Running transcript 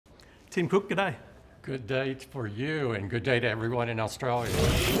Tim Cook, g'day. Good day for you and good day to everyone in Australia.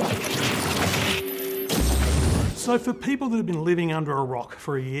 So for people that have been living under a rock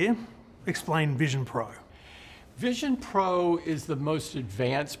for a year, explain Vision Pro. Vision Pro is the most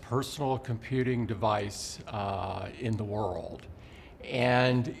advanced personal computing device in the world.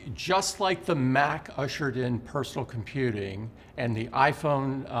 And just like the Mac ushered in personal computing and the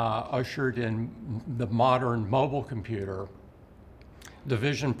iPhone ushered in the modern mobile computer, the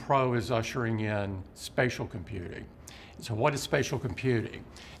Vision Pro is ushering in spatial computing. So what is spatial computing?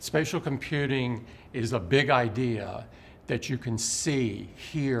 Spatial computing is a big idea that you can see,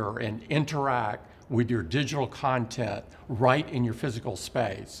 hear, and interact with your digital content right in your physical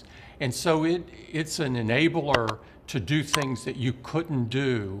space. And so it's an enabler to do things that you couldn't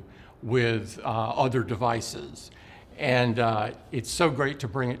do with other devices. And it's so great to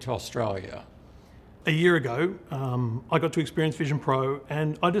bring it to Australia. A year ago, I got to experience Vision Pro,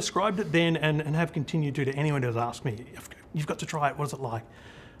 and I described it then and have continued to anyone who's asked me, you've got to try it, what is it like?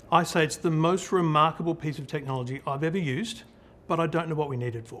 I say it's the most remarkable piece of technology I've ever used, but I don't know what we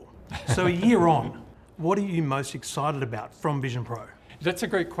need it for. So a year on, what are you most excited about from Vision Pro? That's a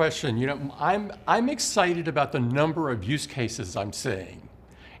great question. You know, I'm excited about the number of use cases I'm seeing,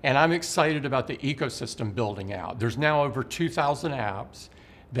 and I'm excited about the ecosystem building out. There's now over 2,000 apps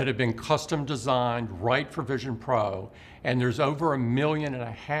that have been custom designed right for Vision Pro, and there's over 1.5 million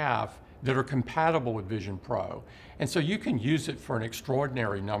that are compatible with Vision Pro. And so you can use it for an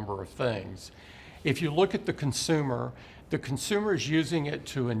extraordinary number of things. If you look at the consumer is using it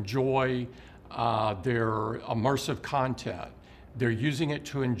to enjoy their immersive content. They're using it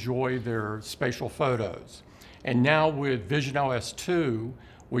to enjoy their spatial photos. And now with Vision OS 2,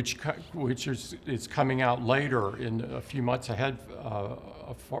 which is coming out later in a few months ahead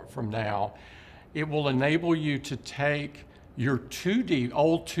from now, it will enable you to take your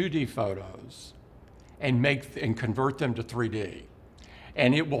old 2D photos and convert them to 3D.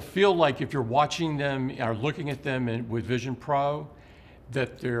 And it will feel like if you're watching them or looking at them with Vision Pro,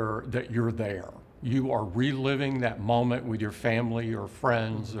 that you're there. You are reliving that moment with your family or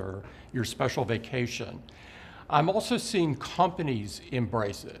friends or your special vacation. I'm also seeing companies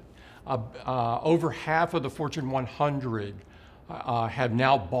embrace it. Over half of the Fortune 100 have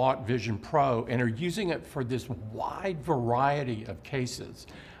now bought Vision Pro and are using it for this wide variety of cases.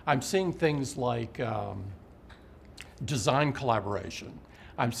 I'm seeing things like design collaboration.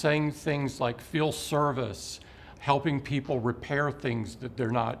 I'm seeing things like field service, helping people repair things that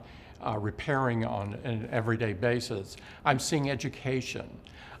they're not repairing on an everyday basis. I'm seeing education.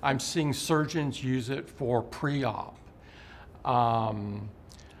 I'm seeing surgeons use it for pre-op. I'm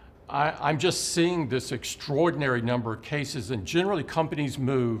just seeing this extraordinary number of cases, and generally companies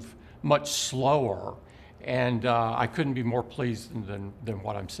move much slower, and I couldn't be more pleased than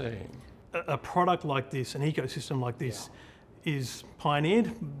what I'm seeing. A product like this, an ecosystem like this, is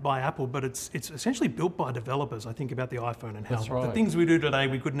pioneered by Apple, but it's essentially built by developers. I think about the iPhone and how the things we do today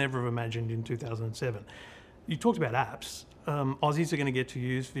we could never have imagined in 2007. You talked about apps. Aussies are going to get to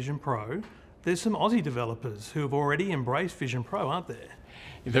use Vision Pro. There's some Aussie developers who have already embraced Vision Pro, aren't there?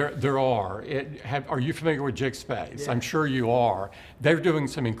 There are. Are you familiar with Jigspace? Yeah. I'm sure you are. They're doing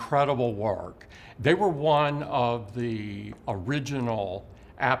some incredible work. They were one of the original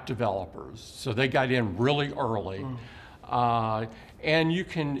app developers, so they got in really early. And you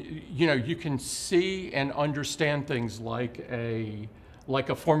can see and understand things like a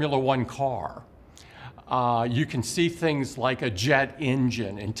Formula One car. You can see things like a jet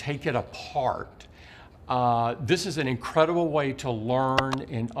engine and take it apart. This is an incredible way to learn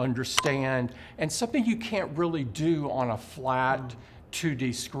and understand, and something you can't really do on a flat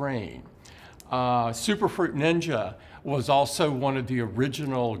 2D screen. Super Fruit Ninja was also one of the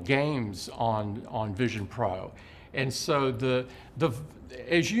original games on Vision Pro. And so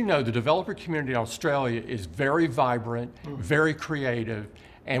as you know, the developer community in Australia is very vibrant, very creative,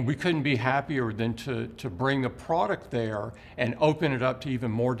 and we couldn't be happier than to bring the product there and open it up to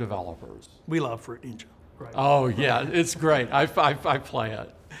even more developers. We love Fruit Ninja. Great. Oh yeah, it's great. I play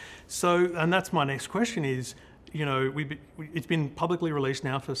it. So, and that's my next question is, you know, it's been publicly released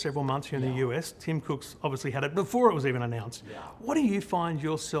now for several months here in the US. Tim Cook's obviously had it before it was even announced. Yeah. What do you find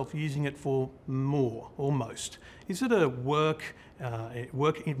yourself using it for more or most? Is it a work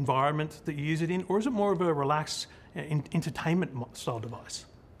environment that you use it in, or is it more of a relaxed entertainment style device?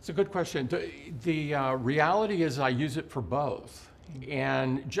 It's a good question. The reality is I use it for both.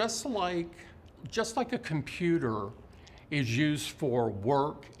 And just like a computer is used for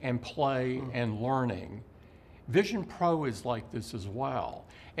work and play and learning, Vision Pro is like this as well.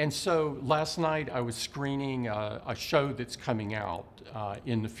 And so last night I was screening a show that's coming out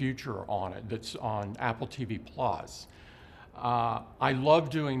in the future on it, that's on Apple TV Plus. I love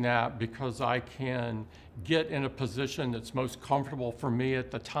doing that because I can get in a position that's most comfortable for me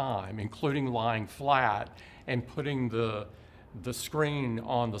at the time, including lying flat and putting the screen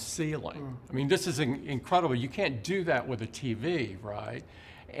on the ceiling. I mean, this is incredible. You can't do that with a TV, right?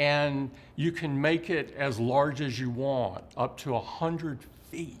 And you can make it as large as you want, up to 100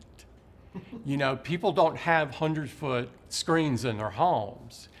 feet. You know, people don't have 100-foot screens in their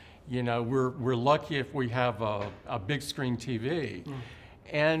homes. You know, we're lucky if we have a big screen TV.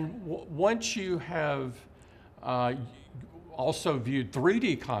 And once you have also viewed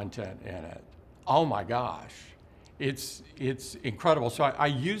 3D content in it, oh my gosh, it's incredible. So I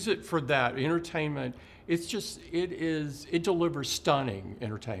use it for that entertainment. It delivers stunning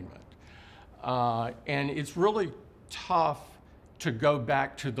entertainment. And it's really tough to go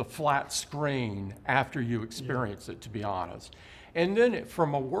back to the flat screen after you experience it, to be honest. And then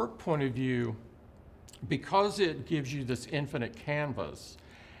from a work point of view, because it gives you this infinite canvas,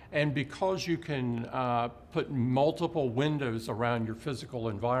 and because you can put multiple windows around your physical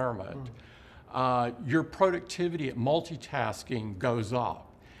environment, your productivity at multitasking goes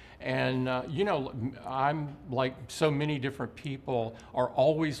up. And you know, I'm like so many different people are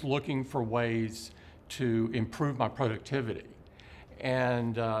always looking for ways to improve my productivity.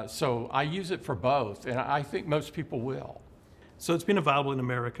 And so I use it for both, and I think most people will. So it's been available in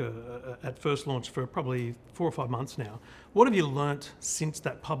America at first launch for probably 4 or 5 months now. What have you learnt since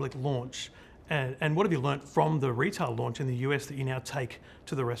that public launch? And what have you learnt from the retail launch in the US that you now take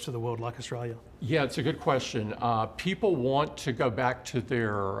to the rest of the world, like Australia? Yeah, it's a good question. People want to go back to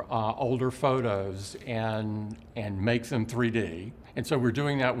their older photos and make them 3D. And so we're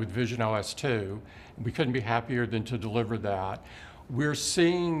doing that with Vision OS 2. We couldn't be happier than to deliver that. We're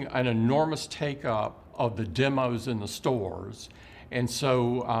seeing an enormous take-up of the demos in the stores. And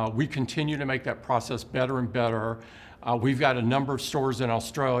so we continue to make that process better and better. We've got a number of stores in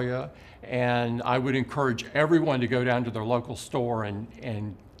Australia, and I would encourage everyone to go down to their local store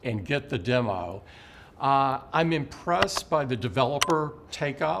and get the demo. I'm impressed by the developer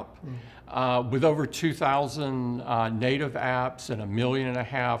take-up. With over 2,000 native apps and 1.5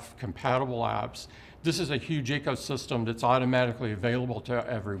 million compatible apps, this is a huge ecosystem that's automatically available to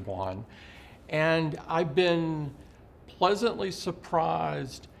everyone. And I've been pleasantly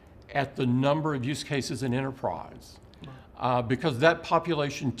surprised at the number of use cases in enterprise. Because that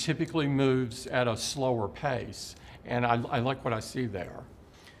population typically moves at a slower pace, and I like what I see there.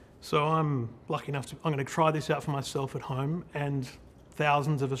 So I'm lucky enough I'm going to try this out for myself at home, and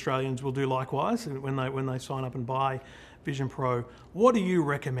thousands of Australians will do likewise when they sign up and buy Vision Pro. What do you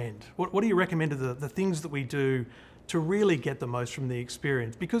recommend? What do you recommend are the things that we do to really get the most from the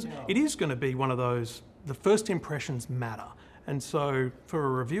experience? Because it is going to be one of those, the first impressions matter. And so for a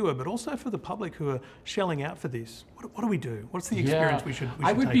reviewer, but also for the public who are shelling out for this, what do we do? What's the experience we should take on?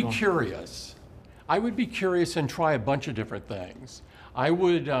 I would be curious. I would be curious and try a bunch of different things. I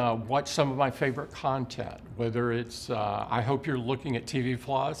would watch some of my favorite content, whether it's, I hope you're looking at TV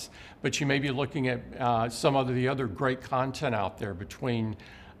Plus, but you may be looking at some of the other great content out there between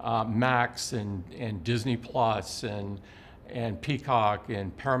Max and Disney Plus and Peacock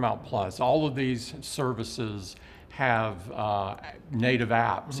and Paramount Plus. All of these services have native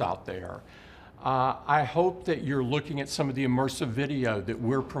apps out there. I hope that you're looking at some of the immersive video that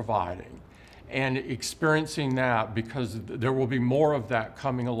we're providing and experiencing that, because there will be more of that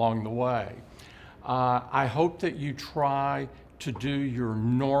coming along the way. I hope that you try to do your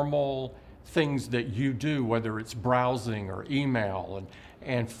normal things that you do, whether it's browsing or email,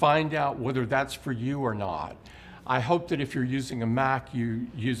 and find out whether that's for you or not. I hope that if you're using a Mac, you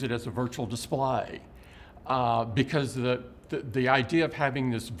use it as a virtual display. Because the idea of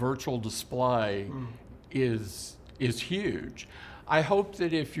having this virtual display is huge. I hope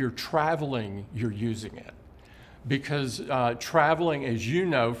that if you're traveling, you're using it. Because traveling, as you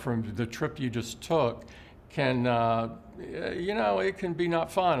know from the trip you just took, can, you know, it can be not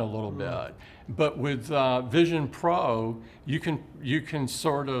fun a little bit. But with Vision Pro, you can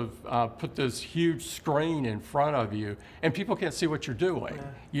sort of put this huge screen in front of you, and people can't see what you're doing.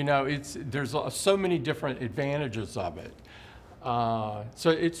 You know, there's so many different advantages of it.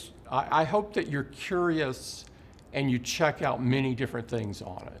 So I hope that you're curious and you check out many different things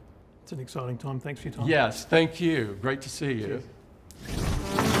on it. It's an exciting time. Thanks for your time. Yes, thank you. Great to see you. Cheers.